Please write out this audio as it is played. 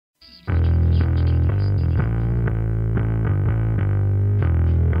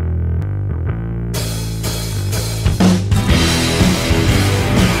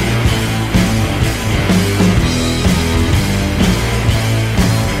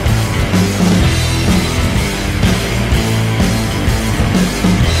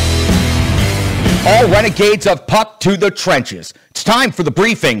All Renegades of Puck to the trenches. It's time for the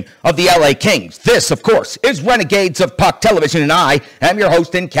briefing of the LA Kings. This, of course, is Renegades of Puck Television, and I am your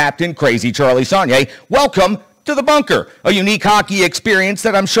host and captain, Crazy Charlie Saunier. Welcome to the bunker, a unique hockey experience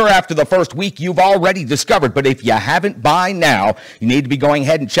that I'm sure after the first week you've already discovered, but if you haven't by now, you need to be going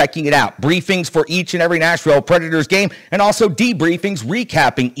ahead and checking it out. Briefings for each and every Nashville Predators game, and also debriefings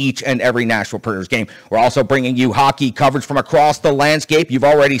recapping each and every Nashville Predators game. We're also bringing you hockey coverage from across the landscape you've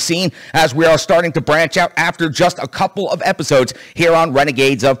already seen as we are starting to branch out after just a couple of episodes here on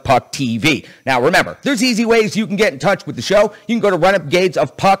Renegades of Puck TV. Now remember, there's easy ways you can get in touch with the show. You can go to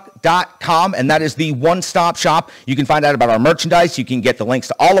renegadesofpuck.com, and that is the one-stop shop. You can find out about our merchandise. You can get the links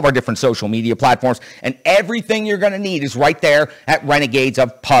to all of our different social media platforms, and everything you're going to need is right there at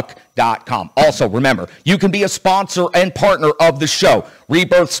renegadesofpuck.com. Also, remember, you can be a sponsor and partner of the show.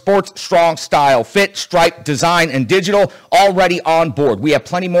 Rebirth Sports, Strong Style Fit, Stripe Design, and Digital already on board. We have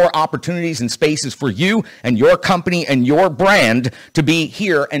plenty more opportunities and spaces for you and your company and your brand to be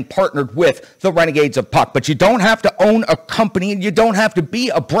here and partnered with the Renegades of Puck. But you don't have to own a company, and you don't have to be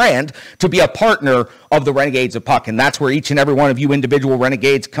a brand to be a partner of the Renegades of Puck, and that's where each and every one of you individual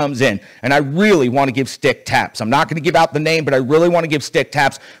Renegades comes in. And I really want to give Stick Taps. I'm not going to give out the name, but I really want to give Stick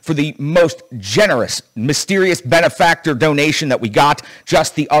Taps for the most generous, mysterious benefactor donation that we got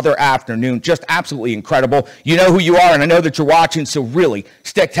just the other afternoon. Just absolutely incredible. You know who you are, and I know that you're watching, so really,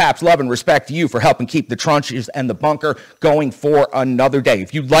 Stick Taps, love and respect to you for helping keep the trenches and the bunker going for another day.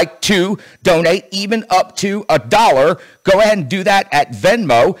 If you'd like to donate even up to $1, go ahead and do that at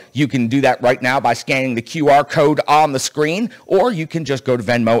Venmo. You can do that right now by scanning the QR code on the screen, or you can just go to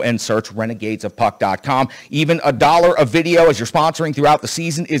Venmo and search renegadesofpuck.com. Even $1 a video as you're sponsoring throughout the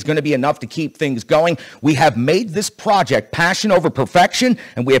season is going to be enough to keep things going. We have made this project passion over perfection,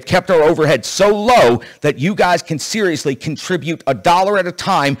 and we have kept our overhead so low that you guys can seriously contribute $1 at a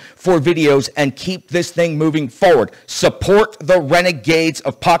time for videos and keep this thing moving forward. Support the Renegades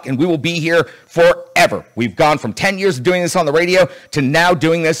of Puck, and we will be here forever. We've gone from 10 years of doing this on the radio to now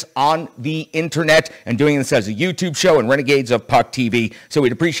doing this on the internet and doing this as a YouTube show and Renegades of Puck TV. So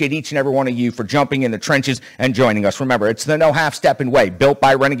we'd appreciate each and every one of you for jumping in the trenches and joining us. Remember, it's the no half-stepping way, built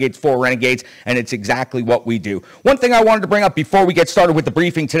by Renegades for Renegades, and it's exactly what we do. One thing I wanted to bring up before we get started with the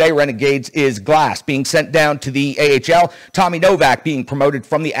briefing today, Renegades, is Glass being sent down to the AHL, Tommy Novak being promoted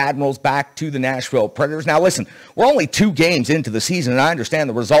from the Admirals back to the Nashville Predators. Now listen, we're only 2 games into the season, and I understand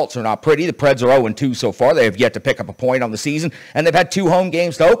the results are not pretty. The Preds are 0-2 so far. They have yet to pick up a point on the season, and they've had 2 home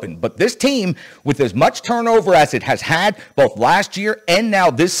games to open. But this team, with as much turnover as it has had both last year and now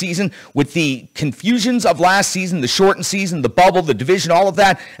this season, with the confusions of last season, the shortened season, the bubble, the division, all of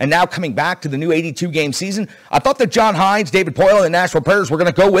that, and now coming back to the new 82-game season, I thought that John Hines, David Poyle, and the Nashville Predators were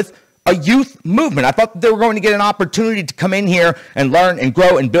going to go with a youth movement. I thought that they were going to get an opportunity to come in here and learn and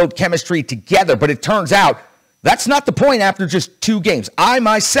grow and build chemistry together, but it turns out that's not the point after just 2 games. I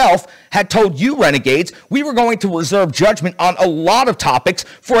myself had told you, Renegades, we were going to reserve judgment on a lot of topics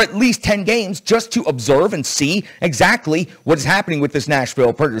for at least 10 games just to observe and see exactly what is happening with this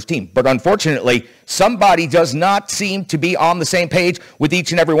Nashville Predators team. But unfortunately, somebody does not seem to be on the same page with each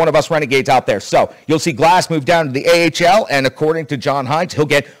and every one of us Renegades out there. So you'll see Glass move down to the AHL, and according to John Hines, he'll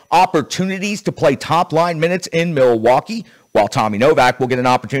get opportunities to play top-line minutes in Milwaukee, while Tommy Novak will get an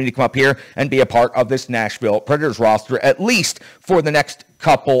opportunity to come up here and be a part of this Nashville Predators roster, at least for the next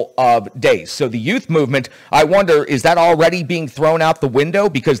couple of days. So the youth movement, I wonder, is that already being thrown out the window?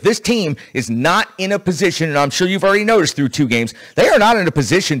 Because this team is not in a position, and I'm sure you've already noticed through 2 games, they are not in a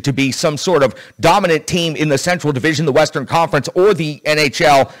position to be some sort of dominant team in the Central Division, the Western Conference, or the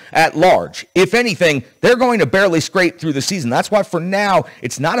NHL at large. If anything, they're going to barely scrape through the season. That's why for now,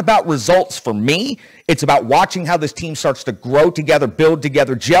 it's not about results for me. It's about watching how this team starts to grow together, build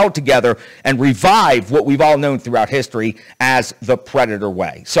together, gel together, and revive what we've all known throughout history as the Predator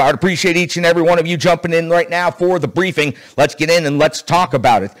way. So I'd appreciate each and every one of you jumping in right now for the briefing. Let's get in and let's talk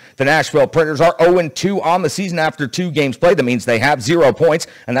about it. The Nashville Predators are 0-2 on the season after 2 games played. That means they have 0 points,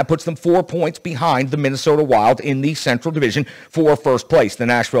 and that puts them 4 points behind the Minnesota Wild in the Central Division for first place. The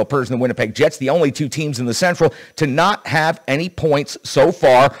Nashville Predators and the Winnipeg Jets, the only 2 teams in the Central to not have any points so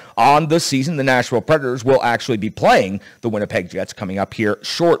far on the season. The Nashville Predators will actually be playing the Winnipeg Jets coming up here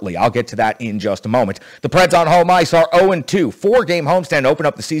shortly. I'll get to that in just a moment. The Preds on home ice are 0-2, 4-game homestand again, open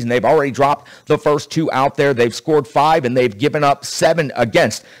up the season. They've already dropped the first 2 out there. They've scored 5, and they've given up 7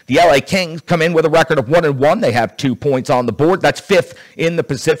 against. The LA Kings come in with a record of 1-1. They have 2 points on the board. That's 5th in the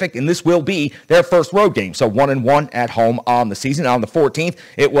Pacific, and this will be their first road game. So 1-1 at home on the season. On the 14th,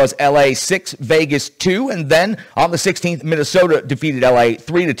 it was LA 6, Vegas 2, and then on the 16th, Minnesota defeated LA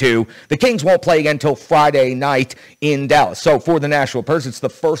 3-2. The Kings won't play again until Friday night in Dallas. So for the Nashville Preds, it's the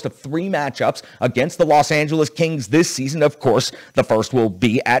first of 3 matchups against the Los Angeles Kings this season. Of course, the first will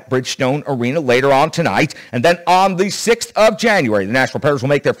be at Bridgestone Arena later on tonight. And then on the 6th of January, the Nashville Predators will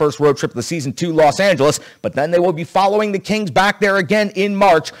make their first road trip of the season to Los Angeles, but then they will be following the Kings back there again in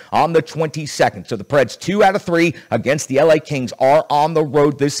March on the 22nd. So the Preds, 2 out of 3 against the LA Kings, are on the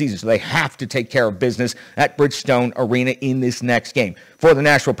road this season. So they have to take care of business at Bridgestone Arena in this next game. For the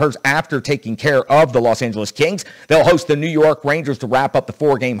Nashville Predators, after taking care of the Los Angeles Kings, they'll host the New York Rangers to wrap up the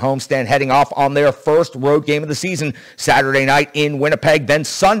 4-game homestand, heading off on their first road game of the season Saturday night in Winnipeg, then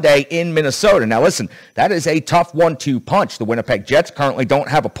Sunday in Minnesota. Now listen, that is a tough 1-2 punch. The Winnipeg Jets currently don't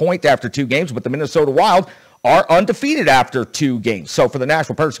have a point after 2 games, but the Minnesota Wild are undefeated after 2 games. So for the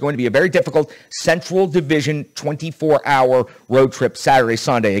Nashville Predators, it's going to be a very difficult Central Division 24-hour road trip Saturday,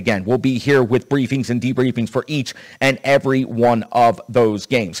 Sunday. Again, we'll be here with briefings and debriefings for each and every one of those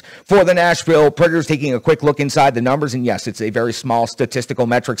games. For the Nashville Predators, taking a quick look inside the numbers, and yes, it's a very small statistical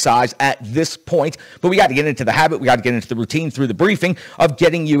metric size at this point, but we got to get into the habit, we got to get into the routine through the briefing of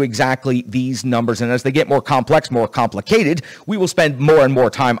getting you exactly these numbers. And as they get more complex, more complicated, we will spend more and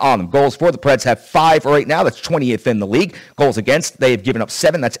more time on them. Goals for the Preds have 5 right now. That's 20th in the league. Goals against, they have given up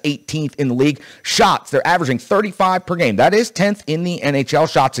 7. That's 18th in the league. Shots, they're averaging 35 per game. That is 10th in the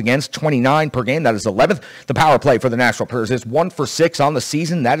NHL. Shots against, 29 per game. That is 11th. The power play for the Nashville Predators is 1 for 6 on the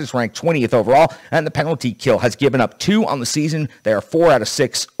season. That is ranked 20th overall. And the penalty kill has given up 2 on the season. They are 4 out of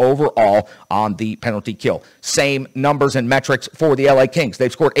 6 overall on the penalty kill. Same numbers and metrics for the LA Kings. They've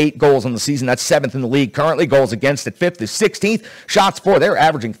scored 8 goals on the season. That's 7th in the league. Currently, goals against at 5th is 16th. Shots for, they're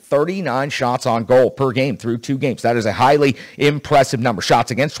averaging 39 shots on goal per game through 2 games. That is a highly impressive number.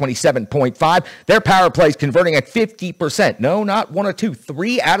 Shots against, 27.5. Their power plays converting at 50%. No, not 1 or 2.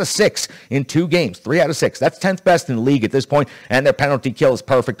 3 out of 6 in 2 games. 3 out of 6. That's 10th best in the league at this point. And their penalty kill is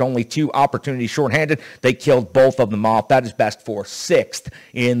perfect. Only 2 opportunities shorthanded. They killed both of them off. That is best for 6th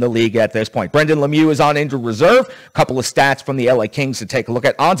in the league at this point. Brendan Lemieux is on injured reserve. A couple of stats from the LA Kings to take a look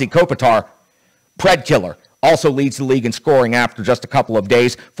at. Anze Kopitar, Pred killer. Also leads the league in scoring after just a couple of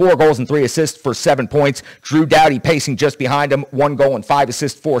days. 4 goals and 3 assists for 7 points. Drew Doughty pacing just behind him. 1 goal and 5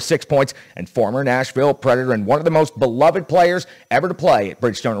 assists for 6 points. And former Nashville Predator and one of the most beloved players ever to play at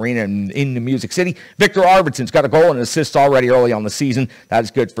Bridgestone Arena in the Music City, Victor Arvidsson's got a goal and assists already early on the season. That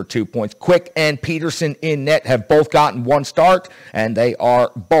is good for 2 points. Quick and Peterson in net have both gotten 1 start, and they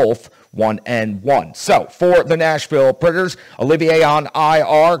are both 1-1. So for the Nashville Predators, Olivier on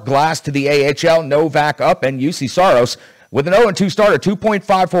IR, Glass to the AHL, Novak up, and UC Saros with an 0-2 starter,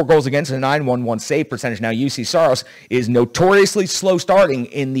 2.54 goals against, and a 9.11 save percentage. Now, UC Saros is notoriously slow starting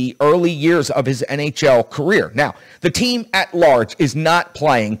in the early years of his NHL career. Now, the team at large is not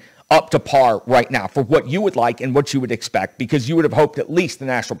playing up to par right now for what you would like and what you would expect, because you would have hoped at least the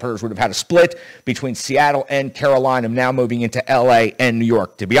Nashville Predators would have had a split between Seattle and Carolina, now moving into LA and New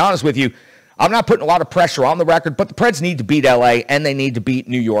York. To be honest with you, I'm not putting a lot of pressure on the record, but the Preds need to beat LA and they need to beat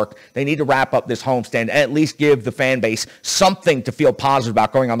New York. They need to wrap up this homestand and at least give the fan base something to feel positive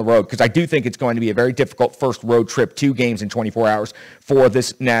about going on the road, because I do think it's going to be a very difficult first road trip, 2 games in 24 hours for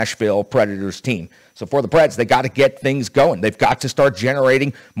this Nashville Predators team. So for the Preds, they got to get things going. They've got to start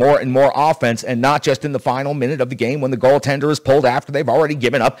generating more and more offense, and not just in the final minute of the game when the goaltender is pulled after they've already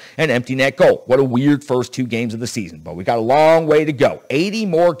given up an empty net goal. What a weird first 2 games of the season. But we got a long way to go. 80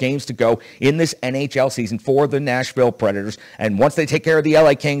 more games to go in this NHL season for the Nashville Predators. And once they take care of the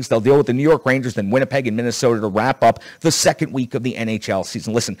LA Kings, they'll deal with the New York Rangers, then Winnipeg and Minnesota to wrap up the second week of the NHL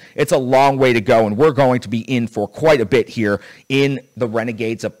season. Listen, it's a long way to go, and we're going to be in for quite a bit here in the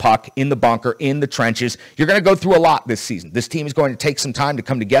Renegades of Puck, in the bunker, in the trenches. You're going to go through a lot this season. This team is going to take some time to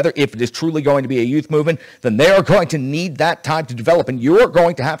come together. If it is truly going to be a youth movement, then they are going to need that time to develop, and you're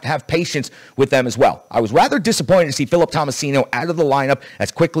going to have patience with them as well. I was rather disappointed to see Philip Tomasino out of the lineup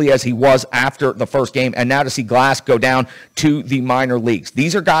as quickly as he was after the first game, and now to see Glass go down to the minor leagues.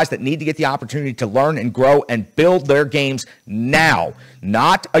 These are guys that need to get the opportunity to learn and grow and build their games now,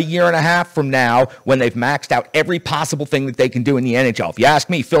 not a year and a half from now when they've maxed out every possible thing that they can do in the NHL. If you ask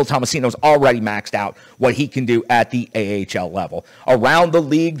me, Phil Tomasino's already maxed out what he can do at the AHL level. Around the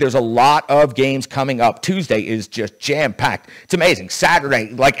league, there's a lot of games coming up. Tuesday is just jam-packed. It's amazing. Saturday,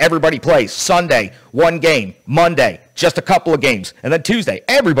 like everybody plays. Sunday, 1 game. Monday, just a couple of games. And then Tuesday,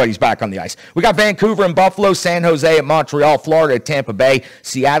 everybody's back on the ice. We got Vancouver and Buffalo, San Jose at Montreal, Florida at Tampa Bay,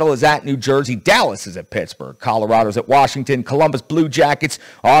 Seattle is at New Jersey, Dallas is at Pittsburgh, Colorado's at Washington, Columbus Blue Jackets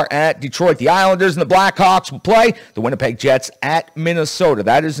are at Detroit. The Islanders and the Blackhawks will play the Winnipeg Jets at Minnesota.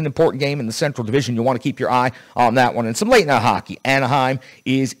 That is an important game in the Central Division. You'll want to keep your eye on that one. And some late night hockey. Anaheim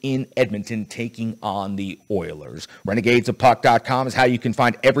is in Edmonton taking on the Oilers. RenegadesOfPuck.com is how you can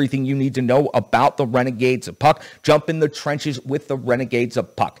find everything you need to know about the Renegades of Puck. Jump in the trenches with the Renegades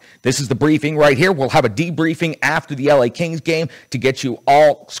of Puck. This is the briefing right here. We'll have a debriefing after the LA Kings game to get you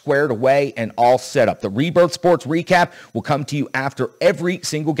all squared away and all set up. The Rebirth Sports Recap will come to you after every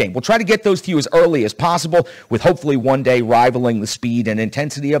single game. We'll try to get those to you as early as possible, with hopefully one day rivaling the speed and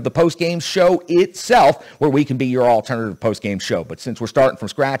intensity of the post-game show itself, where we can be your alternative post-game show. But since we're starting from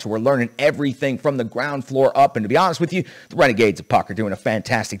scratch and we're learning everything from the ground floor up, and to be honest with you, the Renegades of Puck are doing a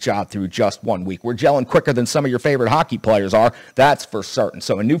fantastic job through just 1 week. We're gelling quicker than some of your favorite hockey players are, that's for certain.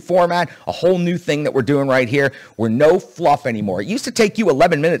 So a new format, a whole new thing that we're doing right here. We're no fluff anymore. It used to take you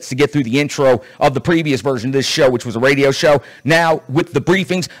 11 minutes to get through the intro of the previous version of this show, which was a radio show. Now, with the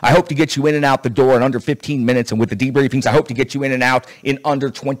briefings, I hope to get you in and out the door in under 15 minutes, and with the debriefings, I hope to get you in and out in under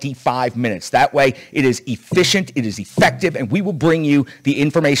 25 minutes. That way, it is efficient, it is effective, and we will bring you the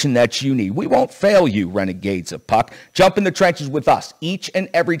information that you need. We won't fail you, Renegades of Puck. Jump in the trenches with us each and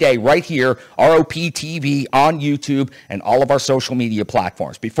every day right here, ROP TV on YouTube and all of our social media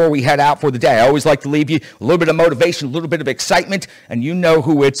platforms. Before we head out for the day, I always like to leave you a little bit of motivation, a little bit of excitement, and you know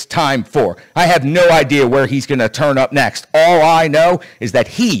who it's time for. I have no idea where he's going to turn up next. All I know is that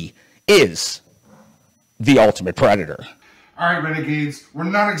he is the ultimate predator. All right, Renegades, we're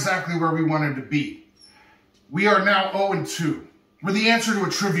not exactly where we wanted to be. We are now 0-2. We're the answer to a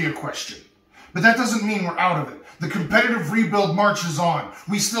trivia question. But that doesn't mean we're out of it. The competitive rebuild marches on.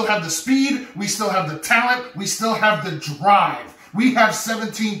 We still have the speed, we still have the talent, we still have the drive. We have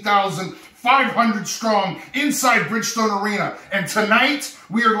 17,500 strong inside Bridgestone Arena. And tonight,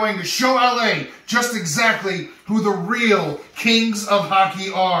 we are going to show LA just exactly who the real kings of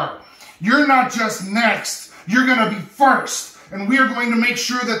hockey are. You're not just next, you're going to be first. And we are going to make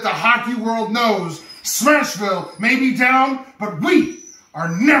sure that the hockey world knows Smashville may be down, but we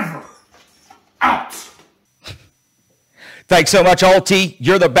are never out. Thanks so much, Ulti.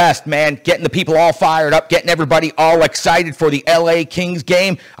 You're the best, man. Getting the people all fired up, getting everybody all excited for the LA Kings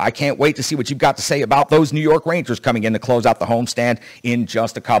game. I can't wait to see what you've got to say about those New York Rangers coming in to close out the homestand in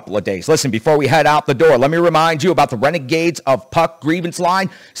just a couple of days. Listen, before we head out the door, let me remind you about the Renegades of Puck grievance line,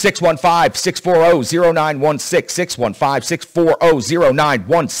 615-640-0916,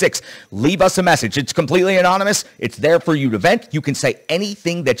 615-640-0916. Leave us a message. It's completely anonymous. It's there for you to vent. You can say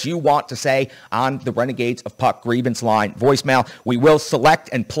anything that you want to say on the Renegades of Puck grievance line voicemail. We will select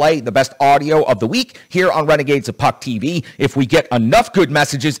and play the best audio of the week here on Renegades of Puck TV. If we get enough good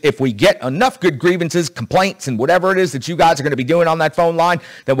messages, if we get enough good grievances, complaints, and whatever it is that you guys are going to be doing on that phone line,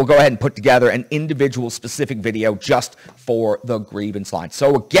 then we'll go ahead and put together an individual specific video just for the grievance line.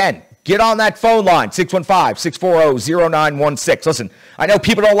 So again, get on that phone line, 615-640-0916. Listen, I know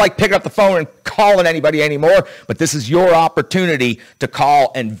people don't like picking up the phone and calling anybody anymore, but this is your opportunity to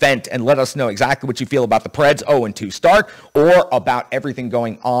call and vent and let us know exactly what you feel about the Preds 0-2 start, or about everything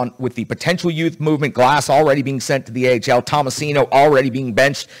going on with the potential youth movement. Glass already being sent to the AHL, Tomasino already being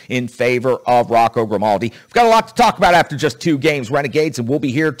benched in favor of Rocco Grimaldi. We've got a lot to talk about after just 2 games, Renegades, and we'll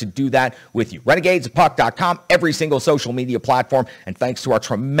be here to do that with you. RenegadesOfPuck.com, every single social media platform, and thanks to our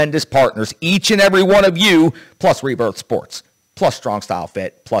tremendous partners, each and every one of you, plus Rebirth Sports, plus Strong Style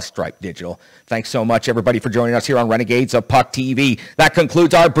Fit, plus Stripe Digital. Thanks so much, everybody, for joining us here on Renegades of Puck TV. That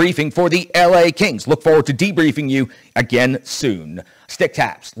concludes our briefing for the LA Kings. Look forward to debriefing you again soon. Stick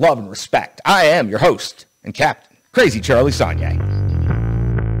taps, love, and respect. I am your host and captain, Crazy Charlie Saunier.